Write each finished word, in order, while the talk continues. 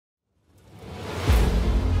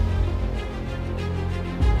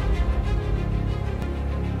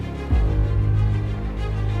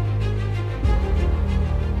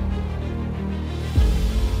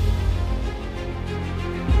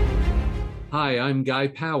Hi, I'm Guy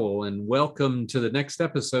Powell, and welcome to the next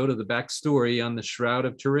episode of the backstory on the Shroud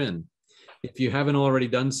of Turin. If you haven't already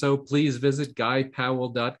done so, please visit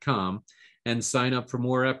guypowell.com and sign up for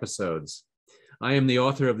more episodes. I am the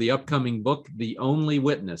author of the upcoming book, The Only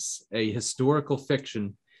Witness, a historical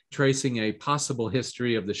fiction tracing a possible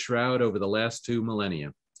history of the Shroud over the last 2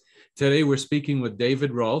 millennia. Today, we're speaking with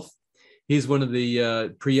David Rolfe. He's one of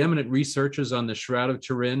the preeminent researchers on the Shroud of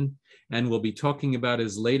Turin, and we'll be talking about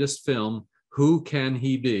his latest film, Who Can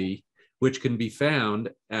He Be?, which can be found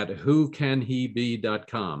at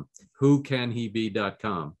whocanhebe.com,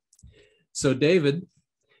 whocanhebe.com. So David,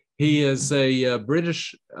 he is a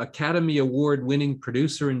British Academy Award-winning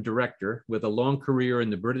producer and director with a long career in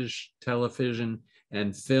the British television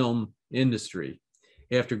and film industry.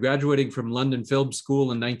 After graduating from London Film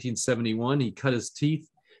School in 1971, he cut his teeth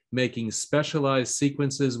making specialized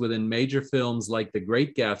sequences within major films like The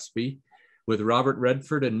Great Gatsby with Robert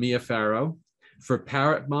Redford and Mia Farrow, for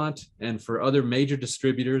Paramount and for other major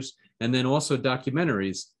distributors, and then also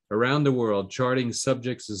documentaries around the world charting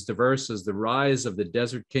subjects as diverse as the rise of the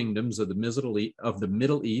desert kingdoms of the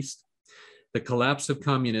Middle East, the collapse of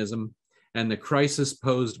communism, and the crisis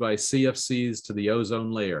posed by CFCs to the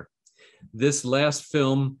ozone layer. This last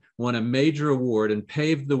film won a major award and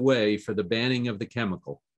paved the way for the banning of the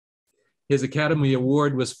chemical. His Academy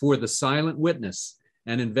Award was for The Silent Witness,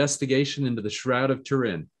 an investigation into the Shroud of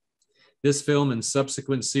Turin. This film and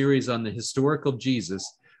subsequent series on the historical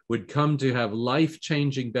Jesus would come to have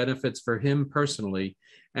life-changing benefits for him personally,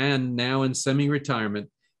 and now in semi-retirement,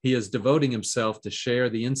 he is devoting himself to share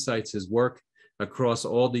the insights his work across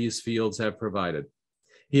all these fields have provided.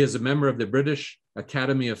 He is a member of the British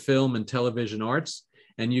Academy of Film and Television Arts,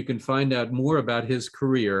 and you can find out more about his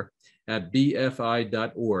career at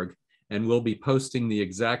bfi.org, and we'll be posting the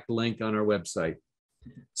exact link on our website.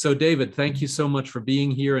 So David, thank you so much for being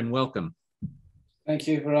here and welcome. Thank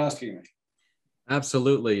you for asking me.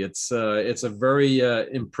 Absolutely. It's a very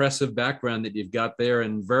impressive background that you've got there,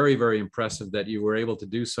 and very, very impressive that you were able to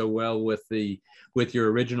do so well with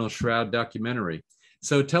your original Shroud documentary.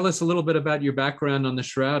 So tell us a little bit about your background on the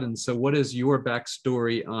Shroud, and so what is your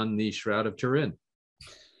backstory on the Shroud of Turin?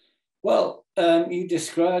 Well, you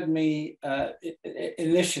described me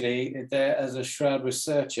initially there as a Shroud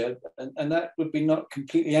researcher, and that would be not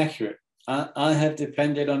completely accurate. I have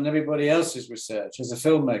depended on everybody else's research as a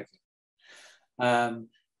filmmaker.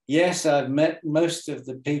 Yes, I've met most of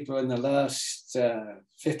the people in the last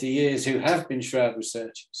 50 years who have been Shroud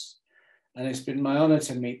researchers, and it's been my honor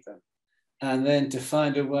to meet them, and then to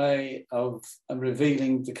find a way of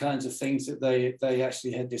revealing the kinds of things that they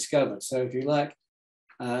actually had discovered. So if you like,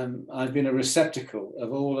 I've been a receptacle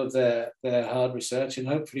of all of their hard research, and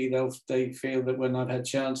hopefully they feel that when I've had a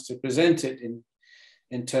chance to present it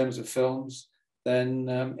in terms of films, then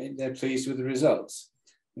they're pleased with the results.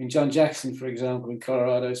 I mean, John Jackson, for example, in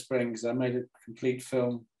Colorado Springs, I made a complete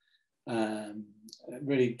film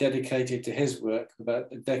really dedicated to his work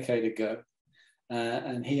about a decade ago,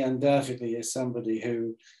 and he undoubtedly is somebody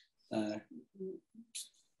who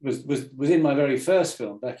was in my very first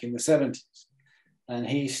film back in the 70s. And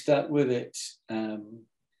he stuck with it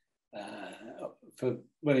for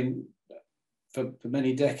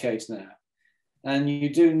many decades now. And you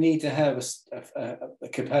do need to have a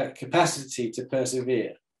capacity to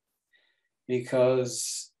persevere,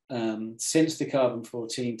 because since the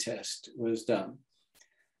carbon-14 test was done,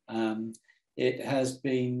 it has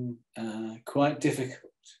been quite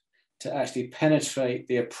difficult to actually penetrate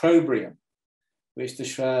the opprobrium which the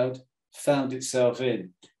Shroud found itself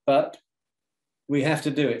in. But we have to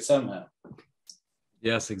do it somehow.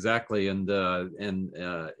 Yes, exactly, and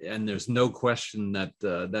there's no question that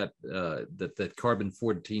that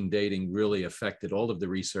carbon-14 dating really affected all of the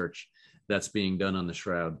research that's being done on the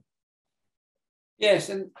Shroud. Yes,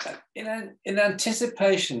 and in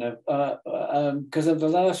anticipation of because of the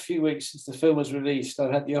last few weeks since the film was released,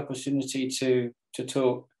 I've had the opportunity to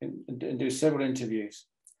talk and do several interviews,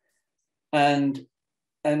 and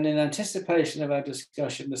in anticipation of our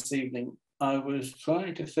discussion this evening, I was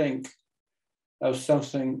trying to think of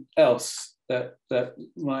something else that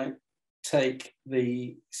might take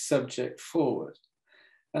the subject forward.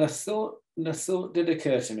 And a thought did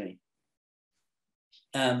occur to me.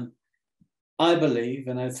 I believe,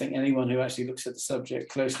 and I think anyone who actually looks at the subject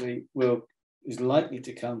closely is likely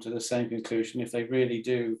to come to the same conclusion if they really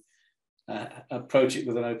do approach it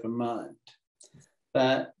with an open mind,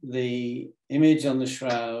 that the image on the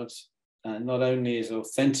Shroud not only is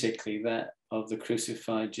authentically that of the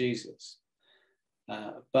crucified Jesus,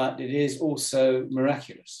 but it is also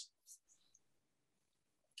miraculous.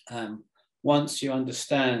 once you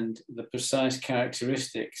understand the precise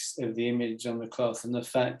characteristics of the image on the cloth and the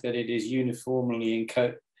fact that it is uniformly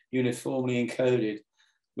encoded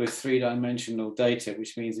with three-dimensional data,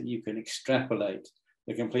 which means that you can extrapolate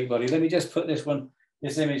the complete body. Let me just put this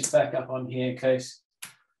image back up on here in case.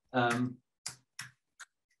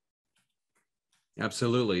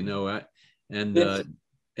 Absolutely, no, and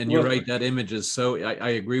you're right. That image is so. I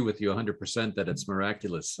agree with you 100% that it's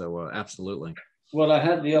miraculous. So absolutely. What I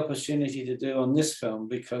had the opportunity to do on this film,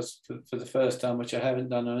 because for the first time, which I haven't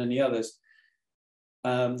done on any others,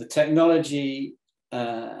 the technology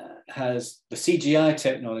has the CGI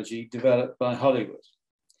technology developed by Hollywood.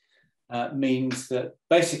 Means that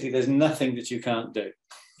basically there's nothing that you can't do.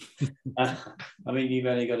 I mean, you've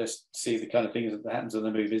only got to see the kind of things that happens in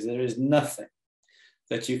the movies. There is nothing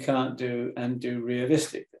that you can't do and do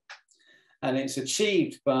realistically. And it's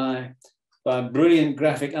achieved by brilliant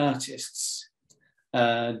graphic artists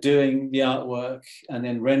doing the artwork and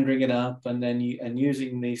then rendering it up and then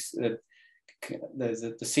using these the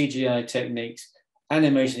CGI techniques,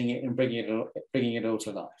 animating it and bringing it all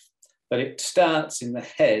to life. But it starts in the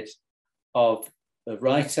head of the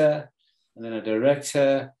writer and then a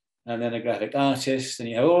director and then a graphic artist, and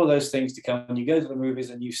you have all those things to come and you go to the movies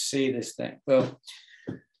and you see this thing.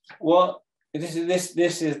 Well, this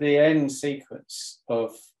is the end sequence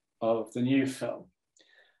of the new film.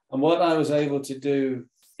 And what I was able to do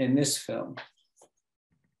in this film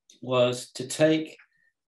was to take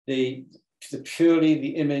purely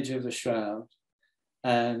the image of the shroud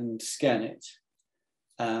and scan it.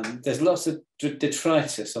 There's lots of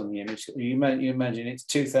detritus on the image. You imagine it's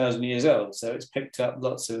 2,000 years old, so it's picked up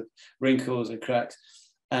lots of wrinkles and cracks.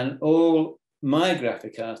 And all my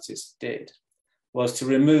graphic artist did was to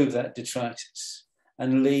remove that detritus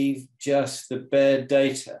and leave just the bare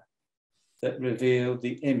data that revealed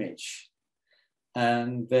the image.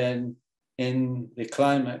 And then in the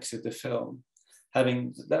climax of the film,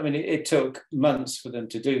 it took months for them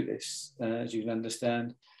to do this, as you can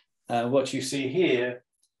understand. What you see here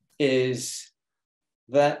is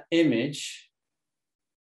that image.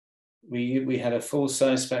 We had a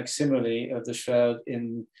full-size facsimile of the shroud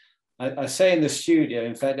I say in the studio.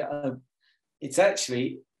 In fact, it's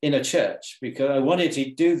actually in a church, because I wanted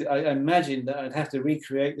to do, I imagined that I'd have to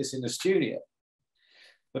recreate this in the studio.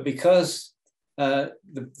 But because the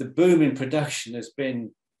boom in production has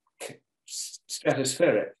been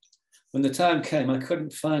stratospheric, when the time came, I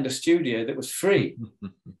couldn't find a studio that was free.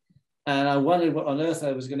 And I wondered what on earth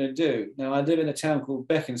I was going to do. Now, I live in a town called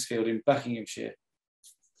Beaconsfield in Buckinghamshire.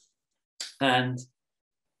 And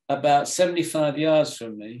about 75 yards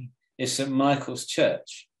from me is St. Michael's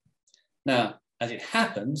Church. Now, as it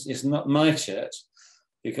happens, it's not my church,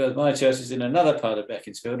 because my church is in another part of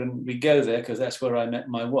Beaconsfield, and we go there because that's where I met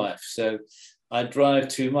my wife. So I drive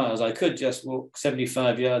 2 miles. I could just walk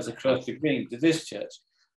 75 yards across the green to this church.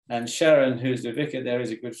 And Sharon, who's the vicar there, is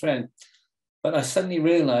a good friend. But I suddenly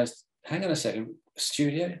realized, hang on a second,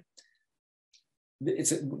 studio?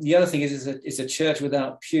 The other thing is it's a church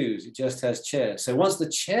without pews. It just has chairs. So once the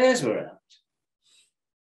chairs were out,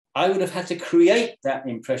 I would have had to create that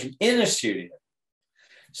impression in a studio.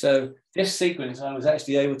 So this sequence, I was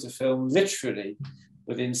actually able to film literally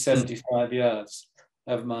within 75 yards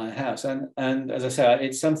of my house. And as I say,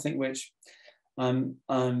 it's something which I'm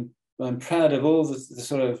proud of, all the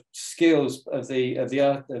sort of skills of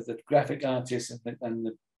the graphic artist and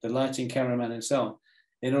the lighting cameraman and so on,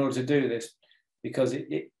 in order to do this, because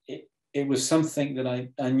it was something that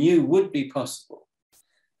I knew would be possible,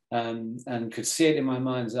 and could see it in my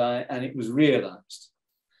mind's eye, and it was realized.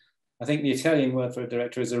 I think the Italian word for a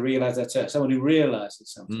director is a realizzateur, someone who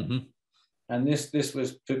realizes something. Mm-hmm. And this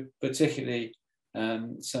was particularly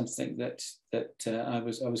something that I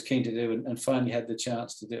was keen to do, and finally had the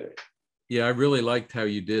chance to do it. Yeah, I really liked how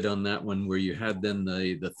you did on that one, where you had then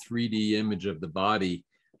the 3D image of the body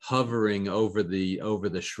hovering over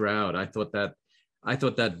the shroud. I thought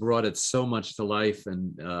that brought it so much to life,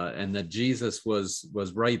 and that Jesus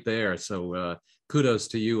was right there. So kudos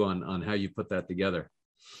to you on how you put that together.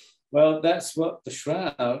 Well, that's what the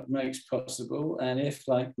shroud makes possible. And if,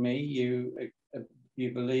 like me,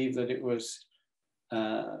 you believe that it was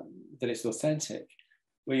that it's authentic,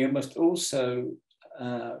 well, you must also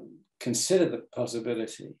consider the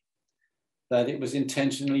possibility that it was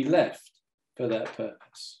intentionally left for that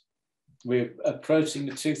purpose. We're approaching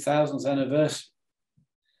the 2000th anniversary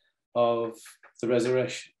of the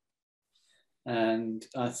resurrection, and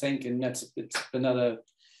I think it's another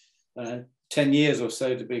 10 years or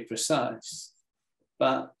so to be precise.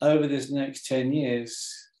 But over this next 10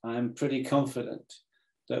 years, I'm pretty confident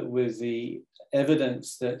that with the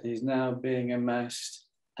evidence that is now being amassed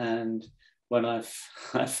and when I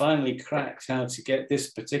finally cracked how to get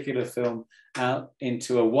this particular film out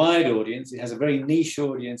into a wide audience. It has a very niche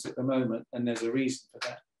audience at the moment, and there's a reason for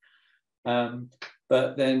that.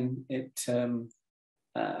 But then it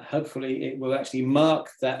hopefully it will actually mark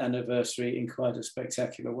that anniversary in quite a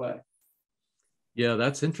spectacular way. Yeah,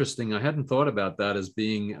 that's interesting. I hadn't thought about that as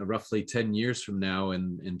being roughly 10 years from now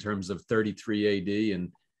in terms of 33 AD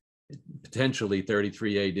and potentially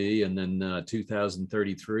 33 AD and then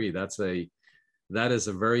 2033. That is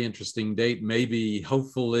a very interesting date. Maybe,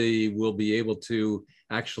 hopefully, we'll be able to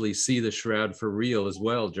actually see the Shroud for real as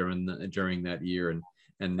well during that year,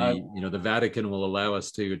 and the Vatican will allow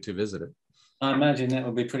us to visit it. I imagine that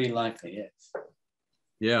will be pretty likely, yes.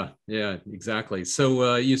 Yeah, exactly.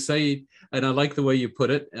 So you say, and I like the way you put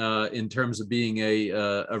it, in terms of being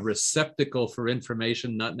a receptacle for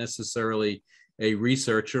information, not necessarily a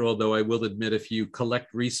researcher, although I will admit if you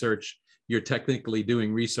collect research, you're technically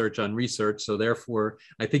doing research on research. So therefore,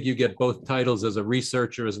 I think you get both titles as a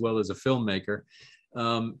researcher as well as a filmmaker.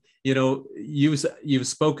 You've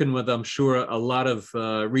spoken with, I'm sure, a lot of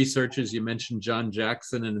researchers. You mentioned John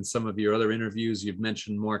Jackson, and in some of your other interviews, you've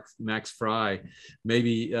mentioned Max Fry.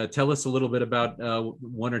 Maybe tell us a little bit about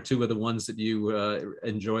one or two of the ones that you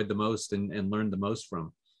enjoyed the most and learned the most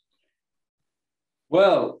from.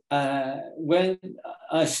 Well, when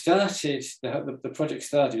I started, the project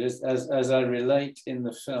started, as I relate in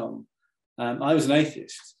the film, I was an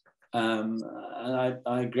atheist. And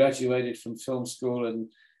I graduated from film school and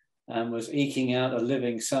was eking out a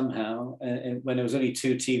living somehow. And when there was only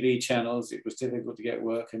 2 TV channels, it was difficult to get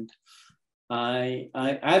work. And I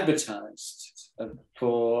advertised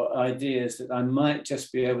for ideas that I might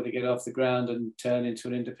just be able to get off the ground and turn into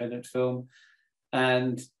an independent film.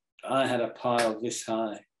 And I had a pile this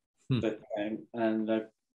high that came, and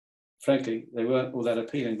frankly, they weren't all that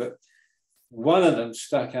appealing. But one of them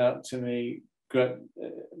stuck out to me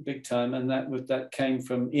big time, and that came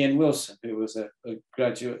from Ian Wilson, who was a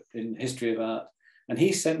graduate in history of art, and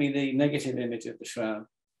he sent me the negative image of the Shroud,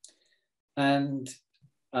 and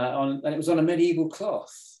it was on a medieval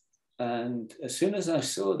cloth. And as soon as I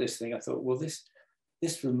saw this thing, I thought, well,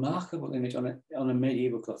 this remarkable image on a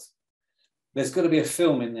medieval cloth, there's got to be a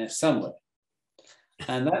film in there somewhere.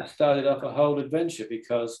 And that started off a whole adventure,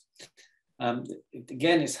 because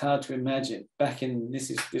again, it's hard to imagine. Back in, this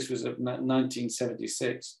was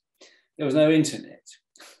 1976, there was no internet.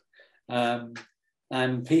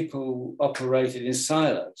 And people operated in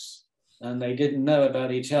silos, and they didn't know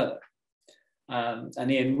about each other.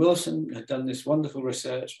 And Ian Wilson had done this wonderful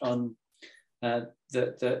research on that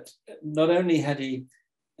not only had he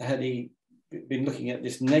been looking at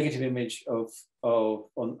this negative image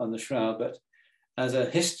on the Shroud, but as a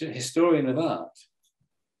historian of art,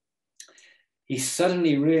 he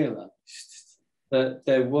suddenly realized that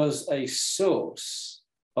there was a source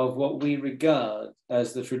of what we regard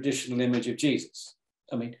as the traditional image of Jesus.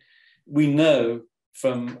 I mean, we know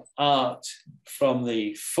from art from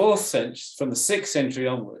the 4th century, from the 6th century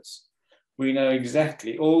onwards, we know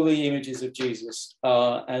exactly all the images of Jesus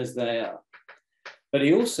are as they are. But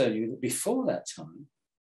he also knew that before that time,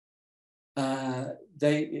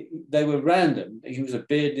 they were random. He was a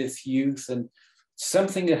beardless youth, and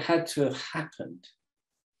something that had to have happened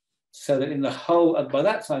so that in the whole, by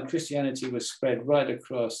that time, Christianity was spread right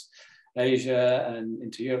across Asia and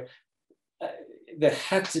into Europe. There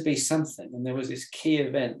had to be something, and there was this key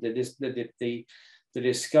event, that is the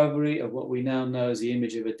discovery of what we now know as the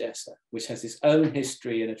image of Edessa, which has its own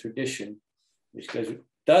history and a tradition, which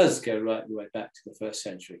does go right the way back to the 1st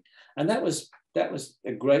century. And that was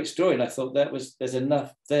a great story, and I thought there's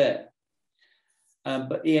enough there.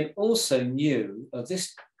 But Ian also knew of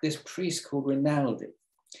this priest called Rinaldi,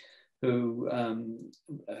 who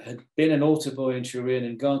had been an altar boy in Turin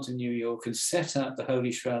and gone to New York and set up the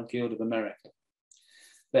Holy Shroud Guild of America.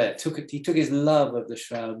 He took his love of the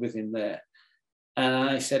Shroud with him there. And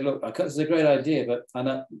I said, look, this is a great idea, but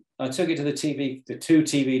I took it to the 2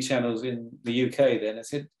 TV channels in the UK then. I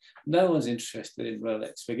said, no one's interested in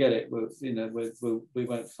Rolex, forget it, we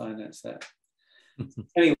won't finance that.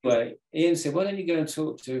 Anyway, Ian said, why don't you go and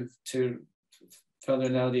talk to Father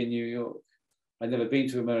Rinaldi in New York? I'd never been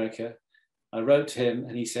to America. I wrote to him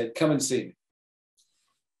and he said, come and see me.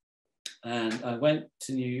 And I went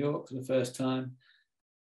to New York for the first time.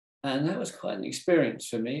 And that was quite an experience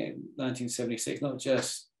for me in 1976, not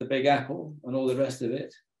just the Big Apple and all the rest of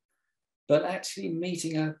it, but actually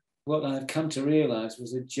meeting what I've come to realize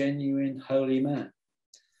was a genuine holy man.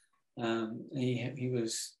 He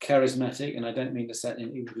was charismatic, and I don't mean to say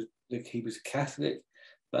he was Catholic,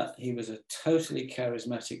 but he was a totally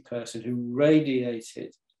charismatic person who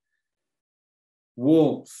radiated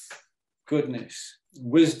warmth, goodness,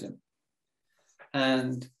 wisdom.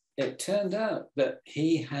 And it turned out that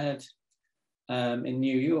he had, in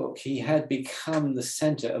New York, he had become the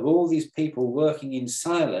center of all these people working in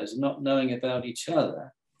silos, not knowing about each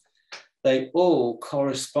other. They all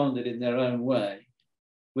corresponded in their own way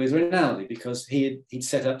with Rinaldi, because he'd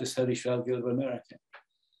set up this Holy Shroud Guild of America.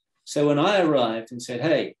 So when I arrived and said,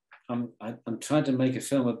 hey, I'm trying to make a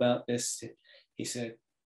film about this, he said,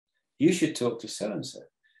 you should talk to so-and-so.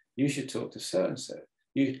 You should talk to so-and-so.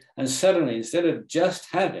 And suddenly, instead of just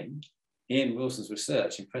having Ian Wilson's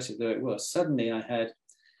research, impressive though it was, suddenly I had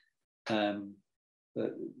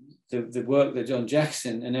the work that John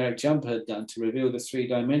Jackson and Eric Jumper had done to reveal the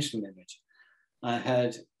three-dimensional image. I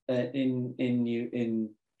had in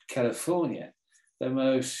California the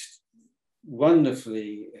most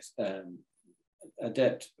wonderfully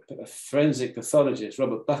adept forensic pathologist,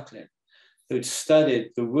 Robert Bucklin, who'd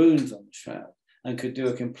studied the wounds on the shroud and could do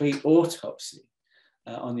a complete autopsy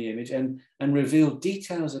on the image and reveal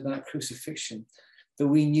details about crucifixion that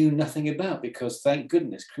we knew nothing about, because thank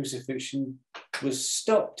goodness crucifixion was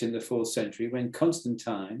stopped in the 4th century when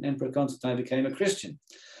Emperor Constantine became a Christian.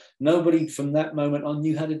 Nobody from that moment on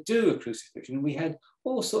knew how to do a crucifixion. We had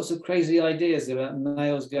all sorts of crazy ideas about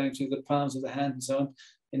nails going through the palms of the hand and so on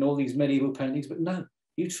in all these medieval paintings, but no,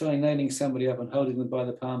 you try nailing somebody up and holding them by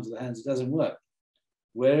the palms of the hands, it doesn't work.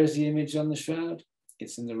 Where is the image on the shroud?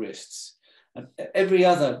 It's in the wrists. And every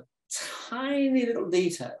other tiny little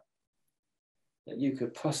detail that you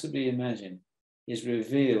could possibly imagine is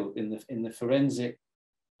revealed in the forensic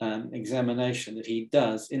examination that he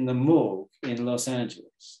does in the morgue in Los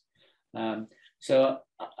Angeles. So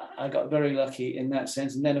I got very lucky in that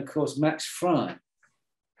sense. And then, of course, Max Fry.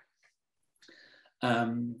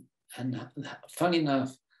 And funny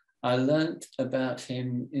enough, I learnt about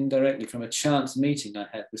him indirectly from a chance meeting I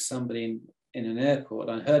had with somebody in an airport.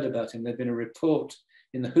 I heard about him. There'd been a report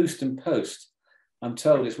in the Houston Post. I'm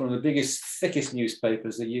told it's one of the biggest, thickest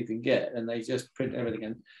newspapers that you can get, and they just print everything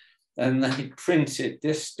in. And they printed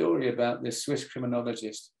this story about this Swiss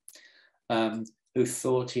criminologist who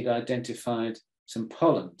thought he'd identified some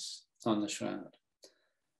pollens on the shroud.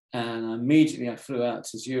 And immediately I flew out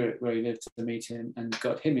to Zurich, where he lived, to meet him and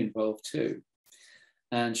got him involved too.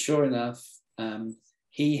 And sure enough,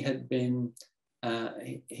 he had been,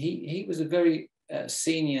 he was a very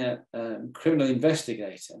senior criminal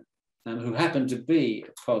investigator who happened to be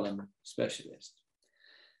a pollen specialist.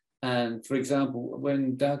 And for example,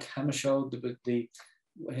 when Doug Hammarskjöld,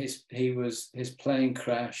 his plane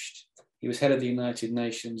crashed, he was head of the United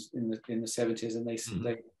Nations in the 70s, and I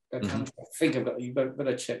think I've got, you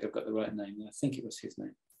better check I've got the right name. I think it was his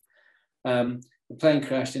name. The plane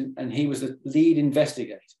crashed, and he was the lead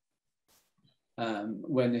investigator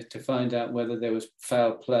to find out whether there was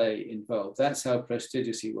foul play involved. That's how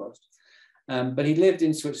prestigious he was. But he lived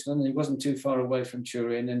in Switzerland, and he wasn't too far away from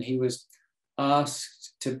Turin, and he was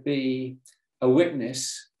asked to be a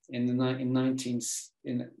witness sometime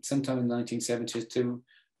in the 1970s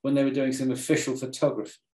when they were doing some official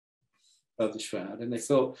photography of the shroud. And they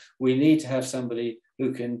thought, we need to have somebody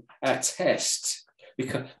who can attest,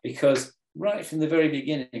 because right from the very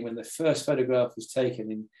beginning, when the first photograph was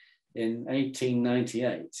taken in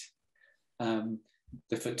 1898,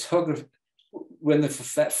 the photographer, when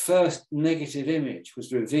that first negative image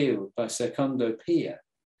was revealed by Secondo Pia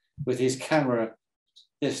with his camera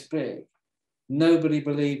this big, nobody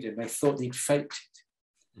believed him. They thought he'd faked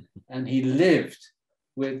it. And he lived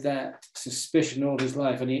with that suspicion all his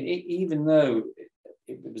life. And even though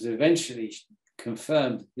it was eventually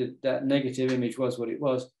confirmed that that negative image was what it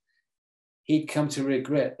was, he'd come to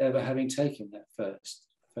regret ever having taken that first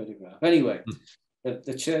photograph. Anyway,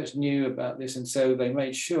 the church knew about this, and so they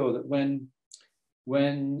made sure that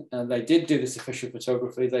when they did do this official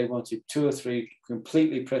photography, they wanted 2 or 3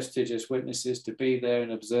 completely prestigious witnesses to be there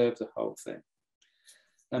and observe the whole thing.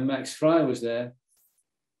 And Max Fry was there.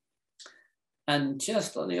 And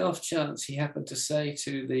just on the off chance, he happened to say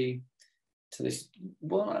to this,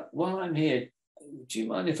 while I'm here, do you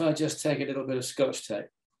mind if I just take a little bit of Scotch tape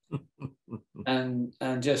and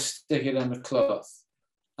just stick it on the cloth?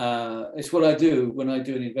 It's what I do when I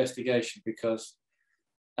do an investigation, because,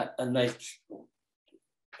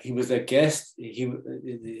 he was their guest. They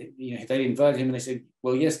invited him, and they said,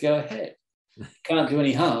 well, yes, go ahead. Can't do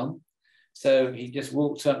any harm. So he just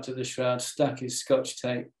walked up to the shroud, stuck his Scotch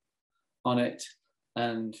tape on it,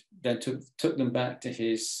 and then took them back to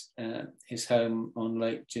his home on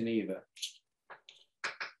Lake Geneva.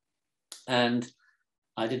 And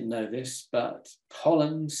I didn't know this, but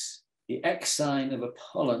pollens, the X sign of a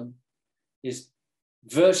pollen is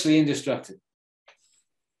virtually indestructible.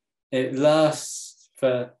 It lasts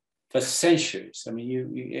for for centuries. I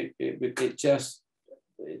mean, it just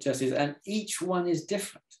is, and each one is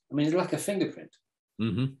different. I mean, it's like a fingerprint.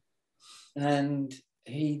 Mm-hmm. And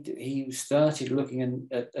he started looking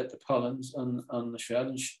at the pollens on the shroud,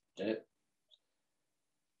 and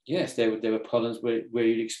yes, there were pollens where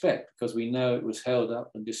you'd expect, because we know it was held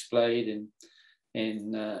up and displayed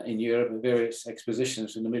in Europe at various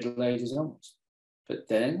expositions from the Middle Ages onwards. But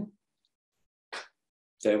then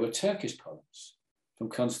there were Turkish pollens from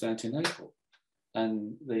Constantinople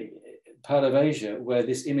and the part of Asia where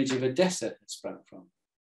this image of Odessa had sprung from.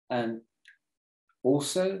 And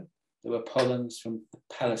also there were pollens from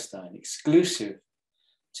Palestine, exclusive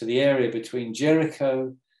to the area between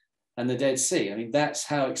Jericho and the Dead Sea. I mean, that's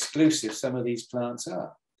how exclusive some of these plants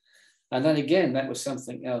are. And then again, that was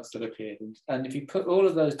something else that appeared. And if you put all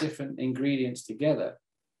of those different ingredients together,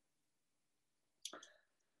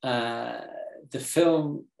 the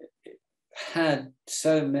film had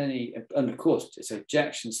so many, and of course, so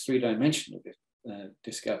Jackson's three-dimensional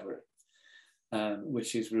discovery,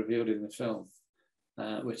 which is revealed in the film,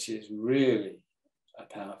 which is really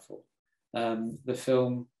powerful. The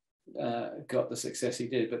film got the success he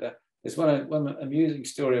did, but there's one amusing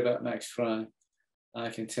story about Max Fry I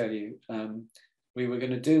can tell you. We were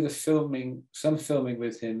going to do some filming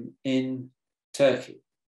with him in Turkey,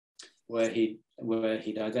 where he'd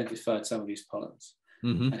identified some of these pollens.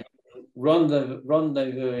 Mm-hmm. And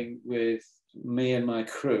rendezvousing with me and my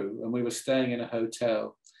crew, and we were staying in a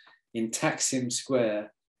hotel in Taksim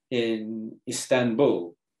Square in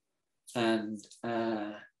Istanbul, and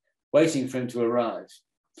waiting for him to arrive.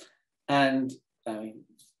 And I mean,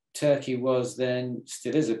 Turkey was then,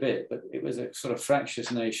 still is a bit, but it was a sort of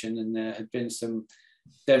fractious nation, and there had been some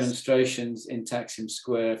demonstrations in Taksim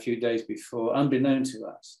Square a few days before, unbeknown to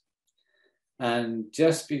us. And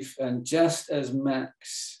just as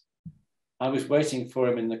Max, I was waiting for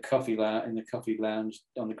him in the coffee lounge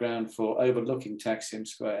on the ground floor overlooking Taksim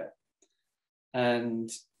Square. And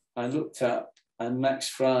I looked up, and Max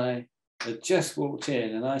Fry had just walked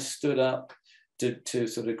in, and I stood up to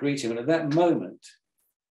sort of greet him. And at that moment,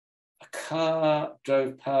 a car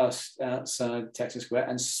drove past outside Taksim Square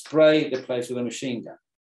and sprayed the place with a machine gun.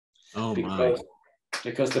 Oh, my.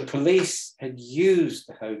 Because the police had used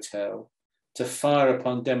the hotel to fire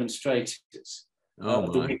upon demonstrators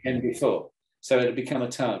the weekend before. So it had become a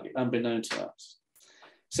target, unbeknown to us.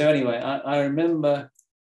 So anyway, I remember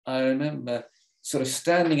sort of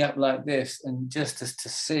standing up like this, and just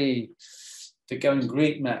to go and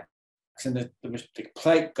greet Max, and the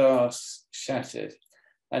plate glass shattered.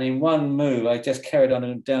 And in one move, I just carried on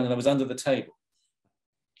and down, and I was under the table.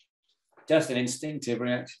 Just an instinctive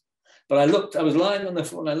reaction. But I was lying on the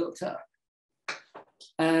floor, and I looked up,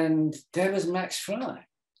 and there was Max Fry.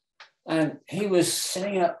 And he was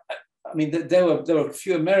sitting up. I mean, there were a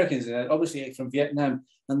few Americans there, obviously from Vietnam,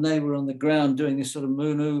 and they were on the ground doing this sort of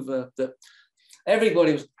maneuver that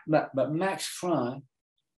everybody was, but Max Fry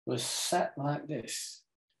was sat like this,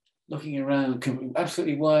 looking around,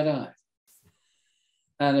 absolutely wide-eyed.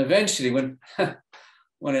 And eventually, when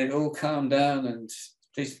it all calmed down and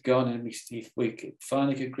police had gone, and we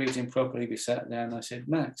finally could greet him properly, we sat down. I said,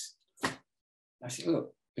 Max,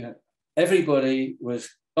 look, everybody was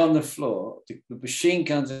on the floor, the machine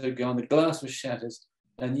guns had gone, the glass was shattered,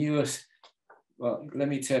 and you were, well, let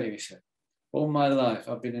me tell you, he said, all my life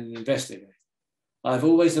I've been an investigator. I've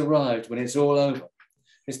always arrived when it's all over.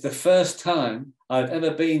 It's the first time I've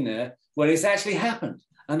ever been there when it's actually happened,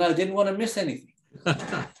 and I didn't want to miss anything.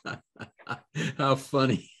 How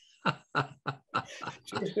funny.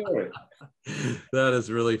 True story. That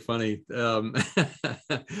is really funny.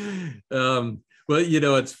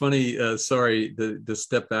 Well, it's funny. Sorry, to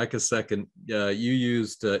step back a second. You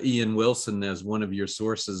used Ian Wilson as one of your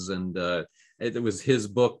sources, and it was his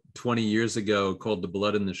book 20 years ago called The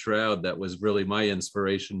Blood in the Shroud that was really my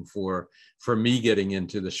inspiration for me getting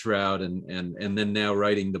into the Shroud, and then now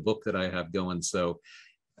writing the book that I have going. So,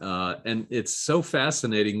 and it's so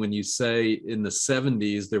fascinating when you say in the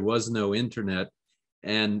 70s there was no internet,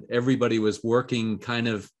 and everybody was working kind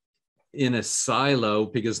of in a silo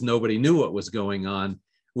because nobody knew what was going on.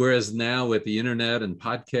 Whereas now with the internet and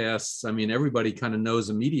podcasts, I mean, everybody kind of knows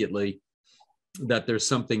immediately that there's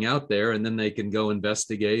something out there, and then they can go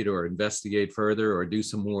investigate further or do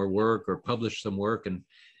some more work or publish some work. And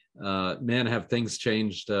man, have things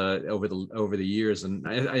changed over the years,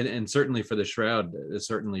 and certainly for the Shroud,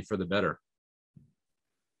 certainly for the better.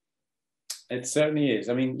 It certainly is.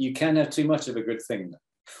 I mean, you can have too much of a good thing.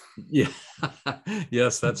 Yeah,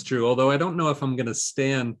 yes, that's true. Although I don't know if I'm going to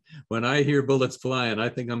stand when I hear bullets flying. I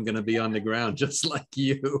think I'm going to be on the ground just like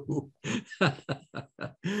you.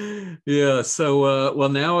 Yeah. So, well,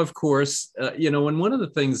 now, of course, and one of the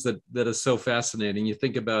things that is so fascinating, you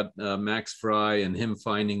think about Max Fry and him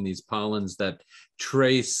finding these pollens that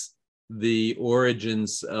trace the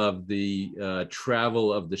origins of the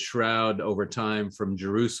travel of the shroud over time from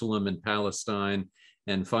Jerusalem and Palestine,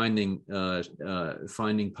 and finding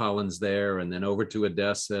pollens there, and then over to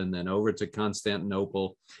Edessa, and then over to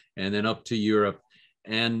Constantinople, and then up to Europe,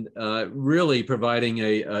 and really providing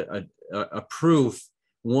a proof,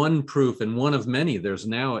 one proof, and one of many. There's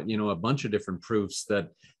now a bunch of different proofs that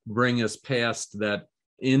bring us past that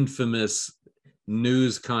infamous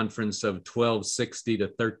news conference of 1260 to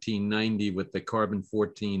 1390 with the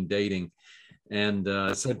carbon-14 dating. And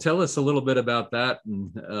so tell us a little bit about that,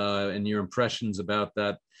 and your impressions about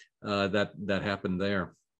that happened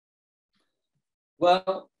there.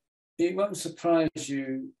 Well, it won't surprise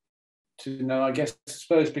you to know, I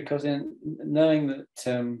suppose, because in knowing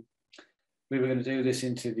that we were going to do this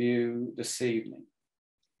interview this evening,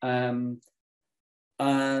 and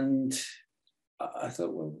I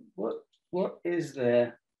thought, well, what is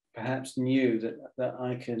there perhaps new that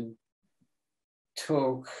I can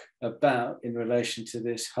talk about in relation to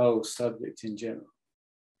this whole subject in general?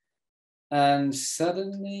 And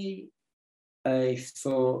suddenly a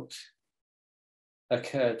thought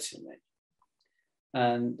occurred to me.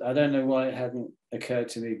 And I don't know why it hadn't occurred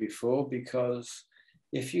to me before, because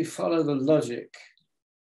if you follow the logic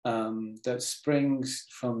that springs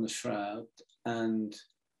from the Shroud and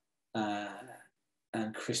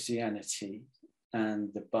Christianity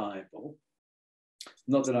and the Bible,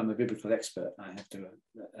 not that I'm a biblical expert, I have to,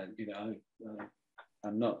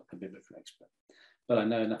 I'm not a biblical expert, but I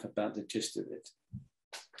know enough about the gist of it.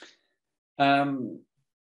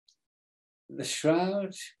 The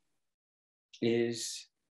Shroud is,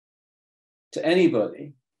 to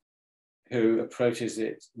anybody who approaches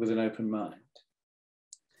it with an open mind,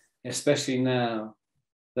 especially now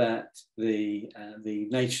that the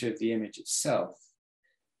nature of the image itself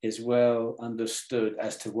is well understood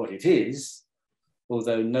as to what it is,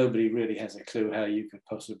 although nobody really has a clue how you could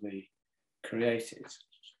possibly create it.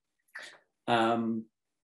 And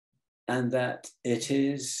that it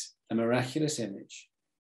is a miraculous image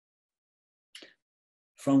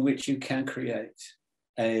from which you can create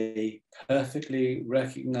a perfectly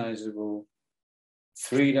recognizable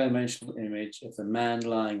three-dimensional image of the man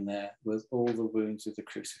lying there with all the wounds of the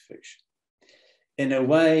crucifixion. In a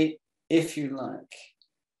way, if you like,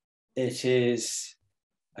 it is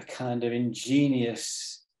a kind of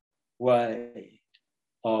ingenious way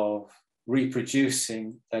of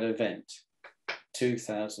reproducing that event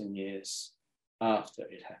 2,000 years after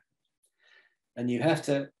it happened. And you have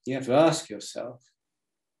to ask yourself,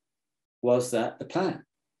 was that the plan?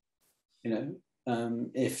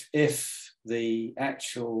 If the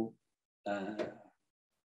actual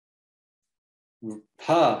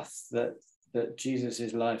path that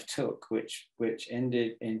Jesus' life took, which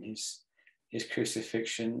ended in his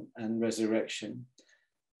crucifixion and resurrection,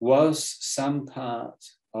 was some part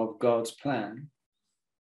of God's plan,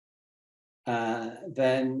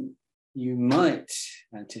 then you might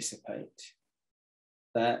anticipate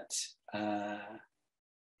that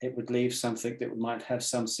it would leave something that might have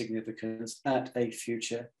some significance at a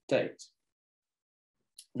future date.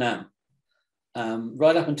 Now,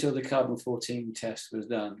 right up until the carbon-14 test was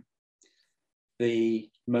done, the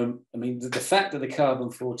fact that the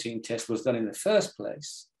carbon-14 test was done in the first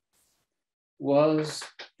place was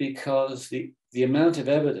because the amount of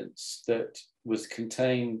evidence that was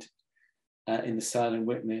contained in the silent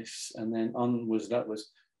witness and then onwards that was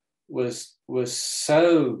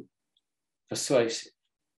so persuasive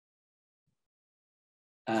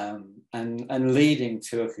and leading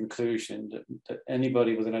to a conclusion that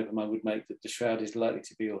anybody with an open mind would make, that the Shroud is likely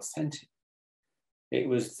to be authentic. It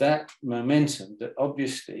was that momentum that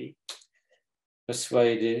obviously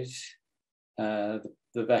persuaded the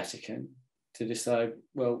Vatican to decide,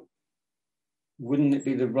 well, wouldn't it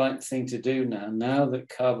be the right thing to do now that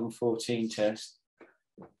carbon-14 test,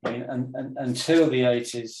 until the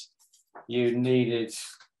 80s, you needed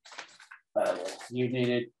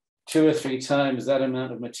 2 or 3 times that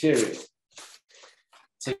amount of material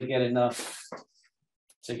to get enough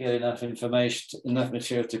information, enough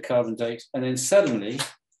material to carbon date. And then suddenly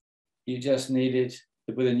you just needed,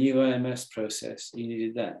 with a new IMS process, you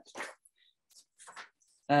needed that.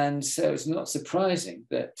 And so it's not surprising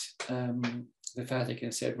that the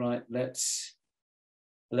Vatican said, right, let's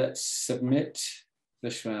submit the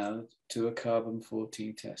Shroud to a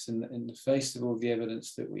carbon-14 test in the face of all the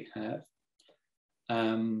evidence that we have.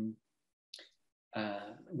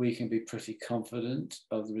 We can be pretty confident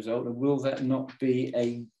of the result. And will that not be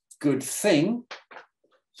a good thing?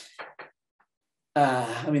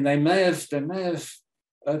 I mean, they may have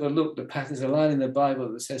overlooked the path. There's a line in the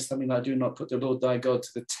Bible that says something like, "Do not put the Lord thy God to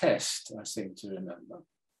the test," I seem to remember.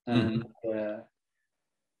 And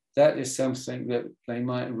that is something that they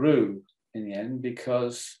might rue in the end,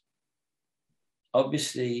 because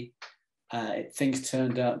obviously things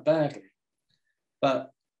turned out badly.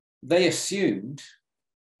 But they assumed,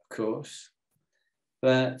 of course,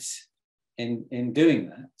 that in doing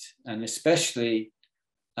that, and especially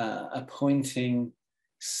appointing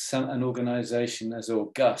an organisation as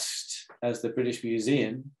august as the British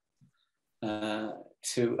Museum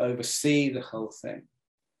to oversee the whole thing,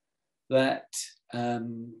 that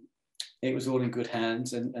it was all in good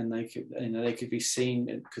hands, and they could, they could be seen,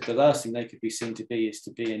 because the last thing they could be seen to be is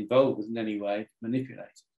to be involved with in any way,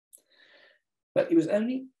 manipulated. But it was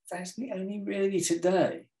only really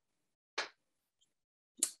today,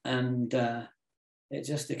 and it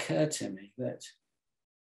just occurred to me that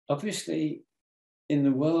obviously in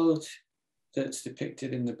the world that's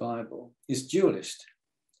depicted in the Bible is dualist.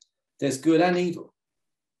 There's good and evil.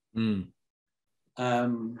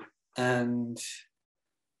 And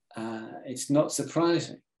it's not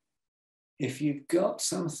surprising if you've got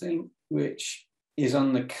something which is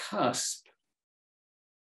on the cusp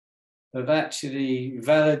of actually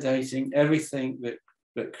validating everything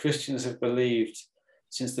that Christians have believed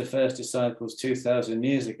since the first disciples 2,000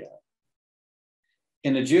 years ago.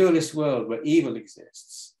 In a dualist world where evil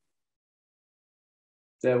exists,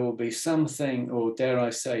 there will be something, or dare I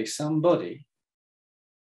say, somebody,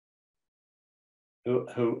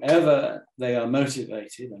 whoever they are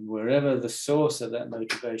motivated and wherever the source of that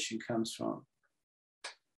motivation comes from,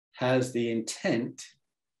 has the intent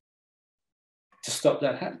to stop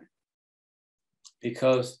that happening.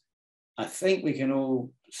 Because I think we can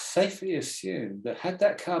all safely assume that had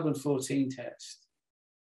that carbon-14 test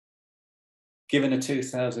given a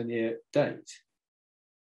 2,000-year date,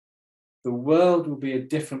 the world will be a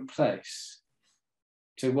different place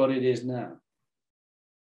to what it is now.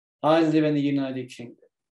 I live in the United Kingdom,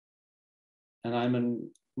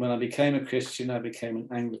 and when I became a Christian, I became an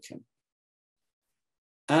Anglican.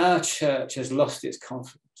 Our church has lost its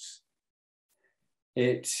confidence.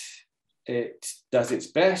 It does its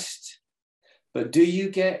best, but do you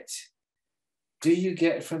get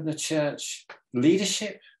from the church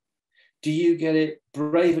leadership? Do you get it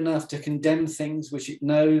brave enough to condemn things which it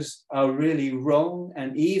knows are really wrong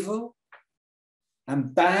and evil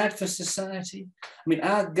and bad for society? I mean,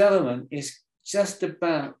 our government is just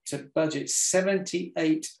about to budget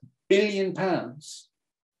 £78 billion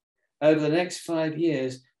over the next 5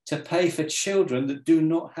 years to pay for children that do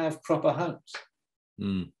not have proper homes.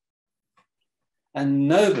 And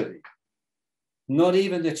nobody, not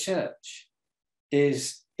even the church,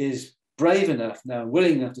 is brave enough now,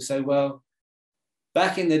 willing enough to say, well,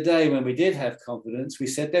 back in the day when we did have confidence, we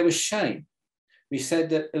said there was shame. We said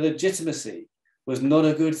that illegitimacy was not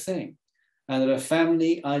a good thing, and that a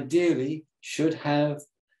family ideally should have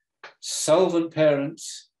solvent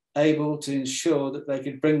parents able to ensure that they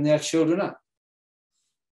could bring their children up.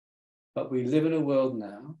 But we live in a world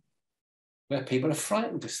now where people are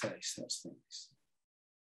frightened to say such things.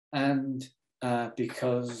 And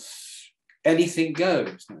because anything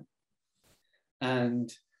goes.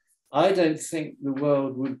 And I don't think the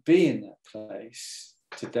world would be in that place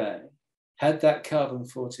today had that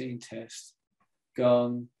carbon-14 test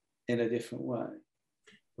gone in a different way.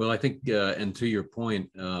 Well, I think, and to your point,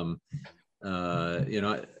 I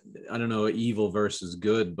don't know, evil versus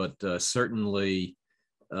good, but certainly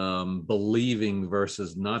believing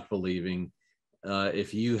versus not believing.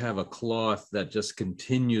 If you have a cloth that just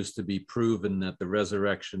continues to be proven that the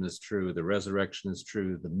resurrection is true, the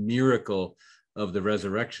miracle of the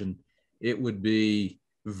resurrection, it would be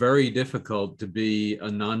very difficult to be a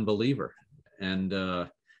non-believer. And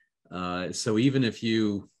so even if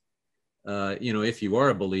you, if you are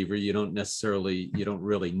a believer, you don't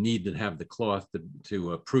really need to have the cloth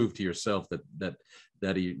to prove to yourself that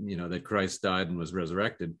that Christ died and was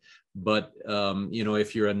resurrected. But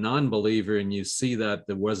if you're a non-believer and you see that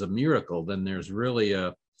there was a miracle, then there's really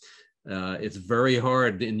it's very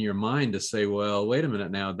hard in your mind to say, well, wait a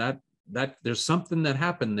minute now, that there's something that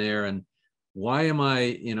happened there, and why am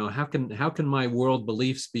I, how can my world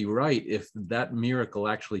beliefs be right if that miracle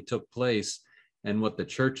actually took place and what the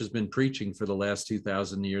church has been preaching for the last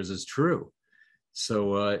 2,000 years is true?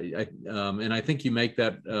 So, and I think you make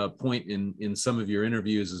that point in some of your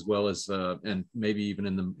interviews, as well as, and maybe even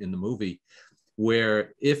in the movie,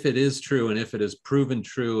 where if it is true, and if it is proven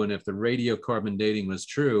true, and if the radiocarbon dating was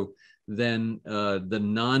true, then the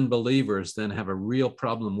non-believers then have a real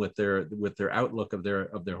problem with their outlook of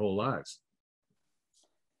their whole lives.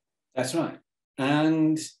 That's right.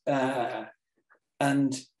 And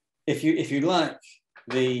if you like,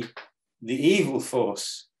 the evil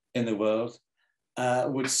force in the world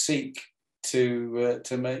would seek to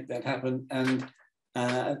make that happen, and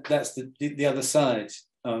that's the other side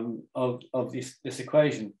of this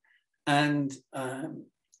equation. And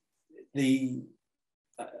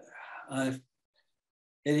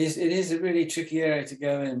it is a really tricky area to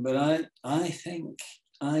go in, but I think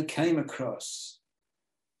I came across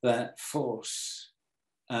that force,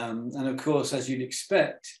 and of course, as you'd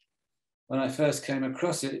expect, when I first came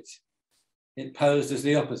across it, it posed as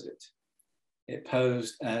the opposite. It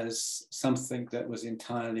posed as something that was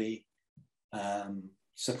entirely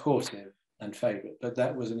supportive and favourite, but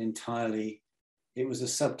that was it was a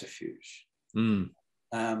subterfuge. And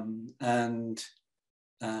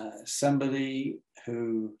somebody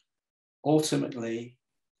who ultimately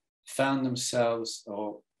found themselves,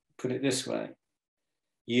 or put it this way,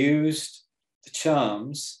 used the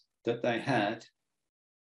charms that they had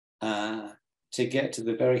to get to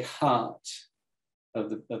the very heart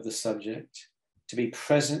of the subject, to be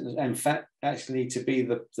present, in fact, actually to be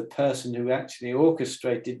the person who actually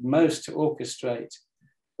orchestrated most to orchestrate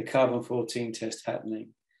the carbon-14 test happening,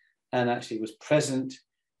 and actually was present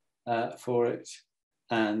for it,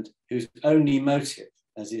 and whose only motive,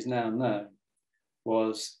 as is now known,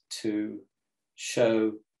 was to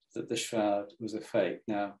show that the Shroud was a fake.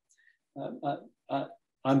 Now,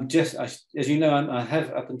 as you know, I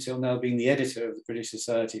have up until now been the editor of the British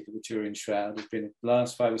Society for the Turin Shroud. It's been the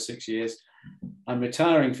last 5 or 6 years. I'm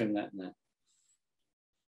retiring from that now,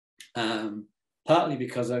 partly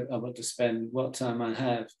because I want to spend what time I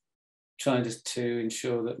have trying to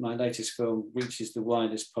ensure that my latest film reaches the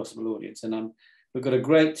widest possible audience. And we've got a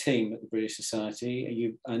great team at the British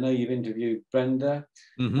Society. I know you've interviewed Brenda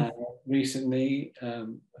recently.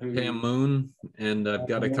 Pam Moon, and I've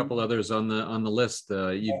got a couple others on the list.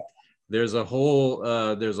 There's a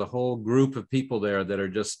whole group of people there that are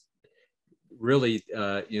just really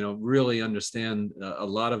really understand a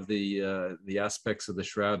lot of the aspects of the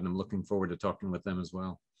Shroud, and I'm looking forward to talking with them as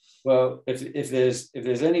well. Well, if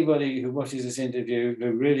there's anybody who watches this interview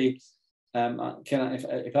who really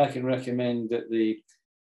if I can recommend that the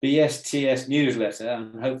BSTS newsletter,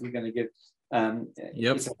 I'm hopefully going to give.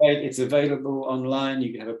 It's available online.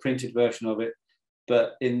 You can have a printed version of it,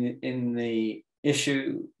 but in the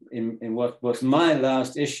issue, in what's my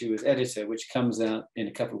last issue as editor, which comes out in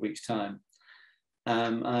a couple of weeks' time,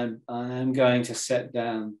 I'm going to set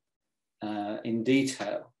down in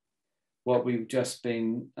detail what we've just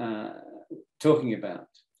been talking about,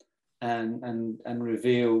 and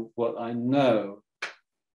reveal what I know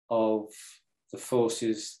of the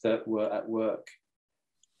forces that were at work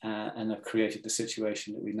and have created the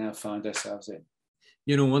situation that we now find ourselves in.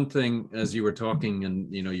 You know, one thing, as you were talking,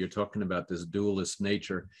 and you're talking about this dualist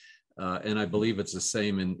nature, and I believe it's the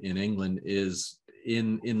same in England, is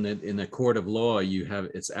in the court of law,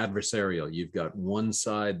 it's adversarial. You've got one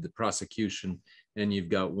side, the prosecution, and you've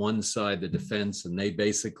got one side, the defense, and they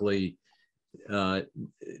basically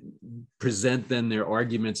present then their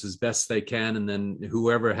arguments as best they can, and then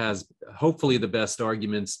whoever has hopefully the best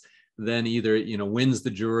arguments then either wins the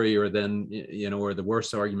jury, or then or the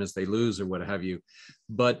worst arguments they lose, or what have you.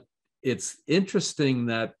 But it's interesting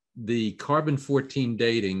that the carbon-14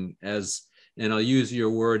 dating, and I'll use your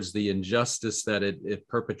words, the injustice that it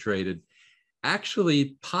perpetrated,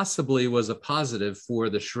 actually possibly was a positive for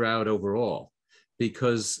the Shroud overall.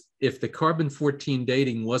 Because if the carbon-14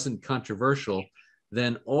 dating wasn't controversial,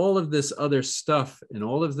 then all of this other stuff and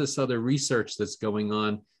all of this other research that's going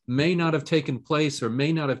on may not have taken place, or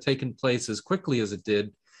may not have taken place as quickly as it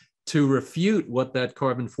did, to refute what that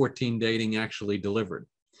carbon-14 dating actually delivered.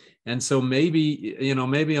 And so maybe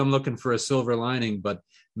I'm looking for a silver lining, but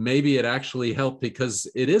maybe it actually helped, because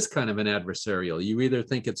it is kind of an adversarial. You either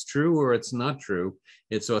think it's true or it's not true.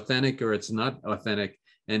 It's authentic or it's not authentic.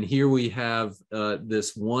 And here we have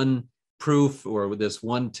this one proof, or this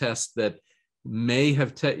one test that may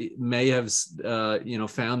have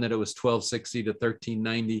found that it was 1260 to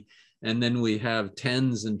 1390, and then we have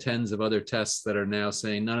tens and tens of other tests that are now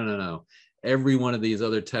saying no, every one of these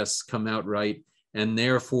other tests come out right, and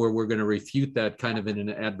therefore we're going to refute that, kind of in an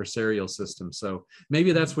adversarial system. So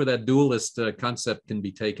maybe that's where that dualist concept can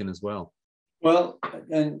be taken as well. Well,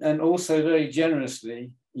 and also very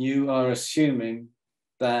generously, you are assuming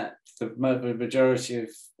that the majority of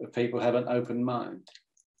people have an open mind.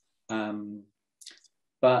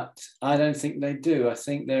 But I don't think they do. I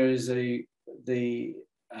think there is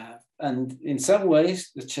and in some ways,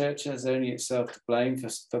 the church has only itself to blame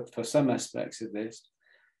for some aspects of this.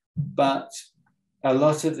 But a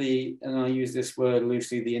lot of the, and I use this word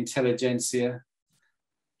loosely, the intelligentsia,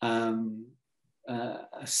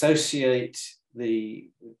 associate the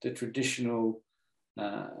traditional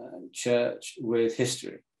church with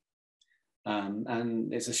history.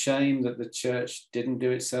 And it's a shame that the church didn't do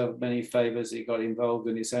itself many favors. It got involved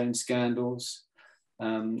in its own scandals.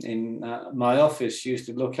 In my office used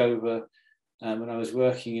to look over, when I was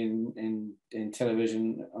working in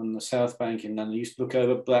television on the South Bank in London, I used to look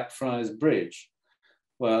over Blackfriars Bridge.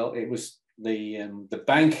 Well, it was the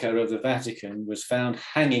banker of the Vatican was found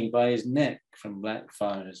hanging by his neck from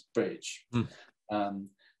Blackfriars Bridge.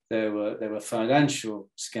 There were financial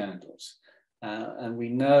scandals. And we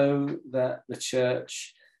know that the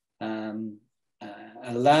church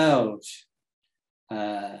allowed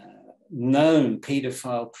known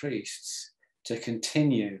paedophile priests to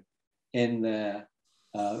continue in their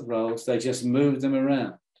roles. They just moved them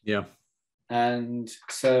around. Yeah. And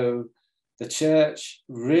so the church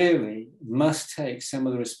really must take some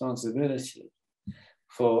of the responsibility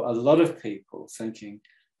for a lot of people thinking,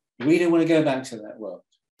 we don't want to go back to that world.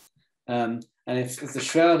 And if the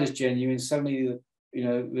shroud is genuine, suddenly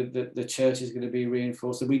the church is going to be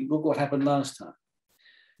reinforced. And look what happened last time.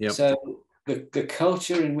 Yep. So the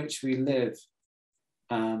culture in which we live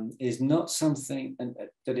is not something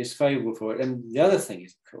that is favourable for it. And the other thing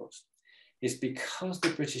is, of course, is because the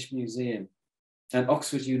British Museum and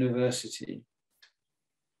Oxford University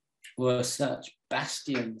were such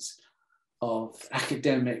bastions of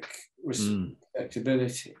academic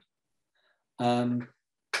respectability. And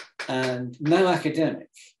no academic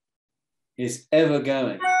is ever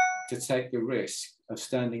going to take the risk of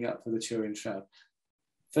standing up for the Turin Shroud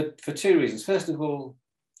for two reasons. First of all,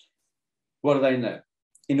 what do they know?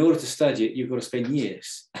 In order to study it, you've got to spend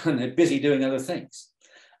years, and they're busy doing other things.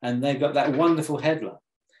 And they've got that wonderful headline.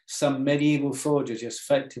 Some medieval forger just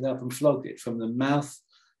faked it up and flogged it from the mouth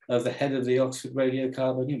of the head of the Oxford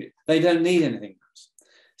radiocarbon unit. They don't need anything else.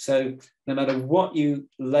 So no matter what you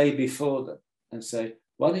lay before them and say,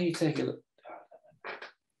 why don't you take a look?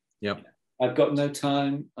 Yep. I've got no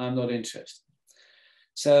time. I'm not interested.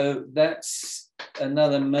 So that's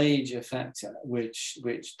another major factor which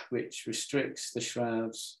restricts the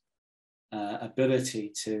Shroud's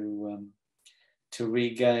ability to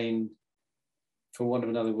regain, for want of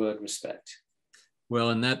another word, respect. Well,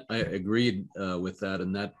 and that I agreed with that,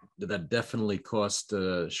 and that definitely cost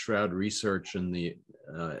Shroud research and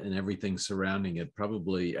and everything surrounding it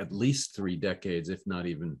probably at least 3 decades, if not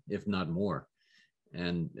more.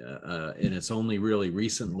 And it's only really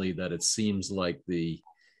recently that it seems like that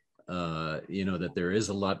there is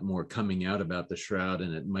a lot more coming out about the Shroud,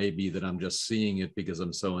 and it may be that I'm just seeing it because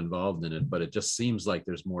I'm so involved in it, but it just seems like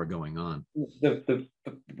there's more going on.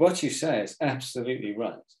 What you say is absolutely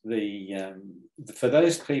right. For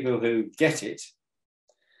those people who get it,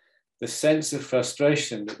 the sense of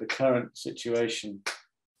frustration that the current situation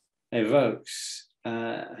evokes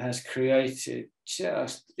has created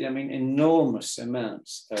just, enormous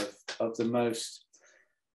amounts of the most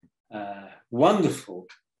wonderful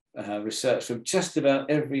research from just about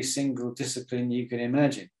every single discipline you can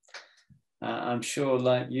imagine. I'm sure,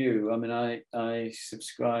 like you, I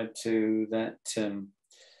subscribe to that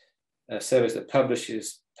service that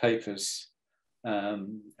publishes papers.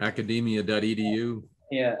 Academia.edu.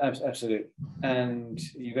 Yeah, absolutely. And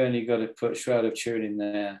you've only got to put Shroud of Turin in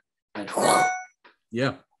there. And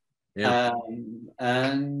yeah.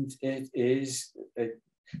 And it is,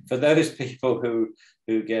 for those people who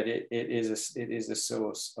get it, it is a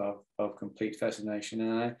source of complete fascination.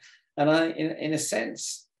 And I in a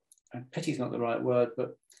sense, pity is not the right word,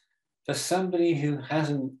 but for somebody who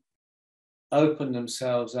hasn't opened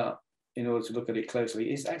themselves up in order to look at it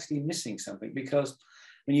closely, is actually missing something. Because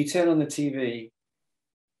when you turn on the TV,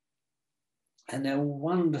 and they're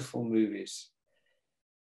wonderful movies,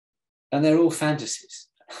 and they're all fantasies,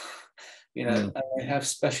 and they have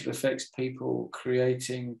special effects people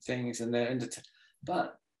creating things, and they're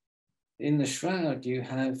but in the Shroud you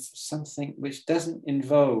have something which doesn't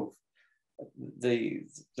involve the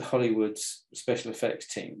Hollywood's special effects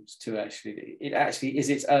teams it actually is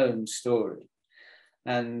its own story.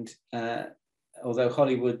 And although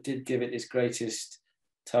Hollywood did give it its greatest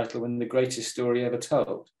title when the greatest story ever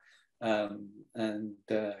told, and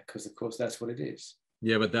because of course that's what it is.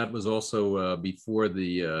 Yeah, but that was also before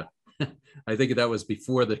the I think that was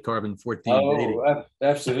before the carbon-14 dating. Oh,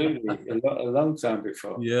 absolutely. A long time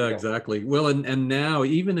before. Yeah, exactly. Well, and now,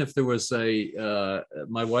 even if there was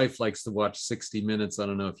my wife likes to watch 60 Minutes. I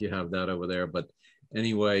don't know if you have that over there, but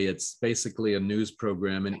anyway, it's basically a news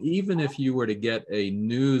program. And even if you were to get a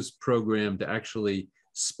news program to actually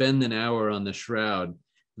spend an hour on the Shroud,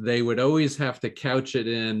 they would always have to couch it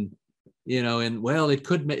in, and well,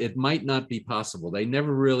 it might not be possible. They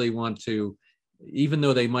never really want to, even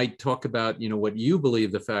though they might talk about, what you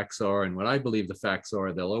believe the facts are and what I believe the facts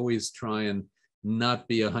are, they'll always try and not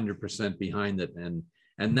be 100% behind it. And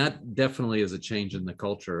that definitely is a change in the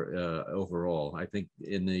culture overall. I think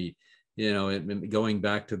in the, going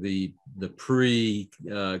back to the pre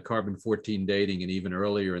carbon-14 dating and even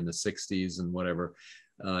earlier in the 60s and whatever,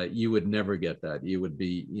 you would never get that. You would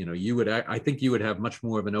be, I think you would have much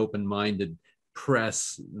more of an open-minded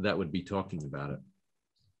press that would be talking about it.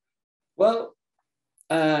 Well,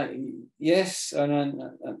 yes, and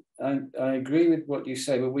I agree with what you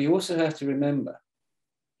say, but we also have to remember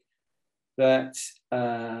that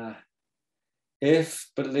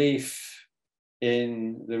if belief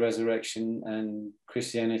in the resurrection and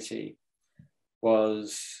Christianity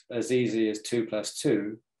was as easy as 2 +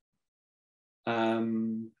 2,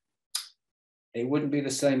 it wouldn't be the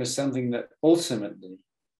same as something that ultimately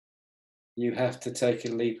you have to take a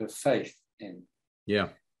leap of faith in. Yeah.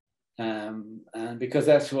 And because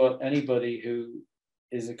that's what anybody who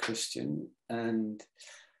is a Christian and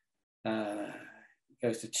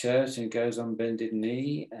goes to church and goes on bended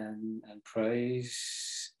knee and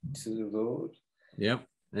prays to the Lord, Yep.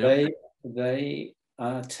 they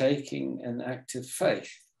are taking an act of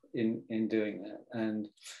faith in doing that. And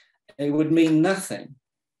it would mean nothing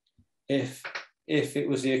if it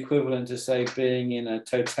was the equivalent to, say, being in a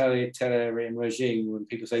totalitarian regime when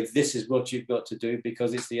people say, this is what you've got to do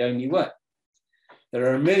because it's the only way. There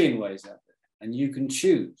are a million ways out there, and you can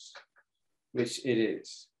choose which it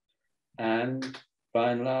is. And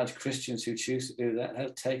by and large, Christians who choose to do that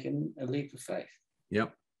have taken a leap of faith.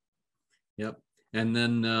 Yep. And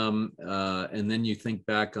then you think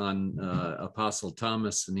back on Apostle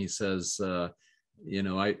Thomas, and he says,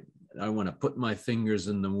 I want to put my fingers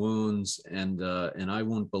in the wounds, and I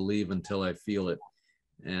won't believe until I feel it.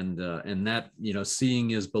 And that,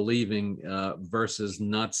 seeing is believing versus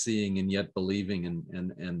not seeing and yet believing,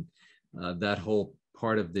 and that whole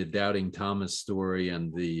part of the doubting Thomas story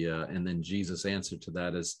and then Jesus' answer to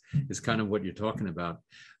that is kind of what you're talking about.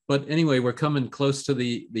 But anyway, we're coming close to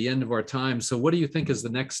the end of our time. So what do you think is the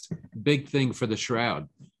next big thing for the Shroud?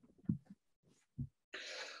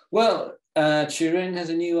 Well, Turin has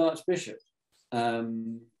a new archbishop. For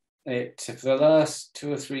the last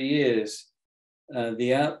 2 or 3 years,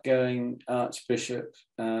 the outgoing archbishop,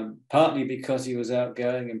 partly because he was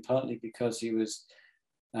outgoing and partly because he was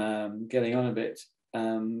getting on a bit,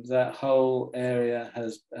 that whole area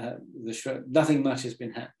has nothing much has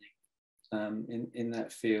been happening in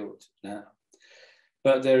that field now.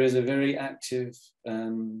 But there is a very active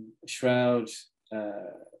Shroud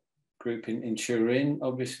group in Turin,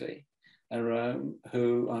 obviously, and Rome,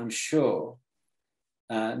 who I'm sure,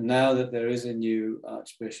 now that there is a new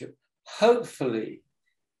archbishop, hopefully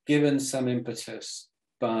given some impetus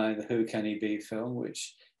by the Who Can He Be film,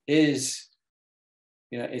 which is,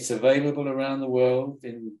 it's available around the world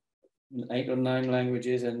in 8 or 9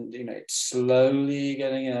 languages, and it's slowly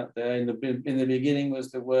getting out there. In the beginning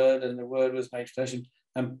was the Word, and the Word was made flesh,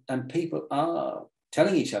 and people are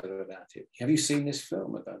telling each other about it. Have you seen this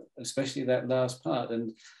film about it? Especially that last part,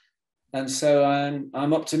 and so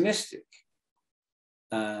I'm optimistic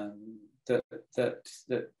that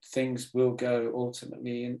things will go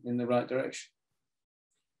ultimately in the right direction.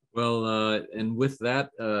 Well, and with that,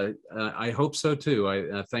 I hope so too.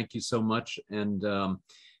 I thank you so much, and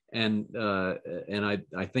I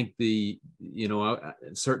think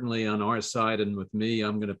certainly on our side and with me,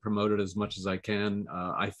 I'm going to promote it as much as I can.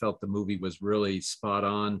 I felt the movie was really spot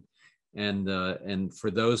on, and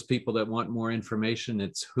for those people that want more information,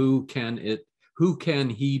 it's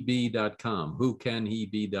whocanhebe.com,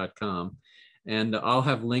 whocanhebe.com. And I'll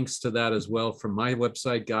have links to that as well from my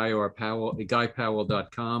website,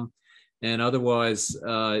 guypowell.com. And otherwise,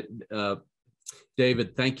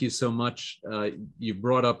 David, thank you so much. You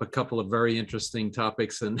brought up a couple of very interesting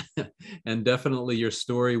topics, and and definitely your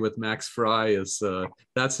story with Max Fry is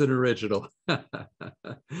that's an original. I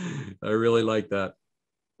really like that.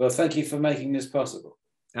 Well, thank you for making this possible.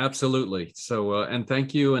 Absolutely. So, and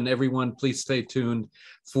thank you. And everyone, please stay tuned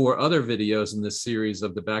for other videos in this series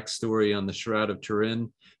of the backstory on the Shroud of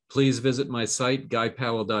Turin. Please visit my site,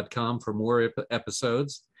 guypowell.com, for more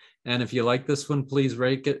episodes. And if you like this one, please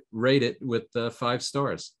rate it with 5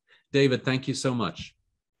 stars. David, thank you so much.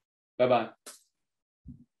 Bye-bye.